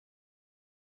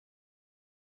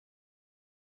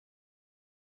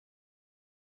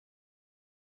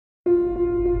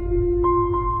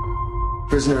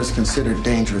Prisoner is considered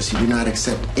dangerous. You do not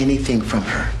accept anything from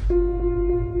her.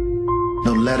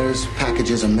 No letters,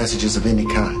 packages, or messages of any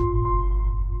kind.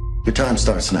 Your time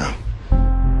starts now.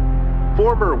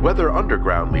 Former Weather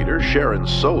Underground leader Sharon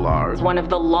Solar, one of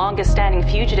the longest-standing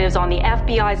fugitives on the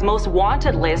FBI's most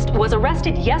wanted list, was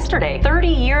arrested yesterday, 30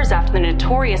 years after the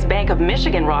notorious Bank of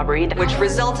Michigan robbery, which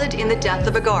resulted in the death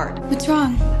of a guard. What's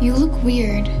wrong? You look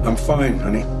weird. I'm fine,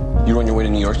 honey. You're on your way to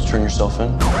New York to turn yourself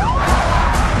in?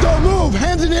 Don't move!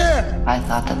 Hands in the air! I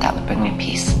thought that would bring me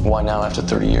peace. Why now after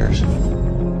 30 years?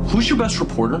 Who's your best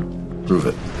reporter? Prove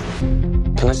it.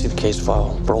 Can I see the case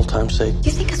file for old time's sake?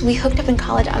 You think because we hooked up in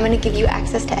college, I'm going to give you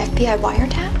access to FBI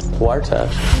wiretaps?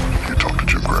 Wiretaps? You talk to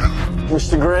Jim Grant.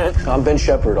 Mr. Grant, I'm Ben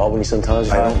Shepard, Albany Sun-Times.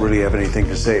 I don't really have anything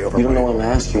to say over You don't know what I'm going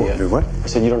to ask you yet. What? I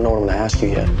said you don't know what I'm going to ask you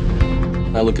yet.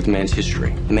 I look at the man's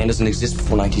history. The man doesn't exist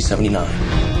before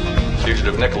 1979.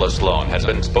 Fugitive Nicholas Sloan has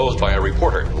been exposed by a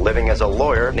reporter living as a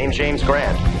lawyer named James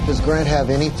Grant. Does Grant have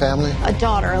any family? A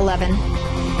daughter, 11.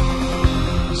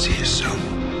 See you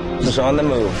soon. He's on the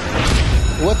move.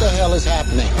 What the hell is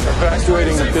happening?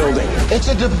 Evacuating the building. It's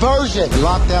a diversion.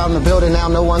 Lock down the building now.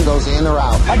 No one goes in or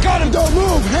out. I got him! Don't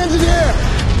move! Hands in the air!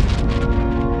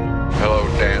 Hello,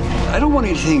 Dan. I don't want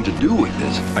anything to do with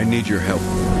this. I need your help.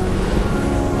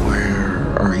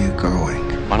 Where are you going?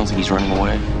 I don't think he's running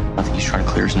away. I think he's trying to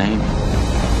clear his name.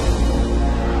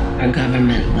 Our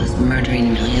government was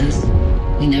murdering millions.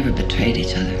 We never betrayed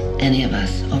each other, any of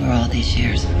us, over all these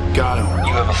years. Got him.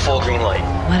 You have a full green light.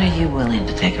 What are you willing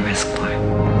to take a risk for?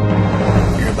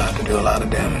 You're about to do a lot of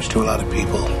damage to a lot of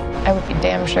people. I would be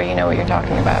damn sure you know what you're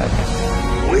talking about.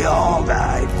 We all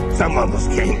died. Some of us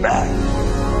came back.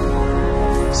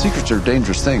 Secrets are a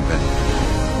dangerous thing,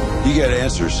 Ben. You get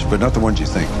answers, but not the ones you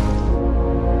think.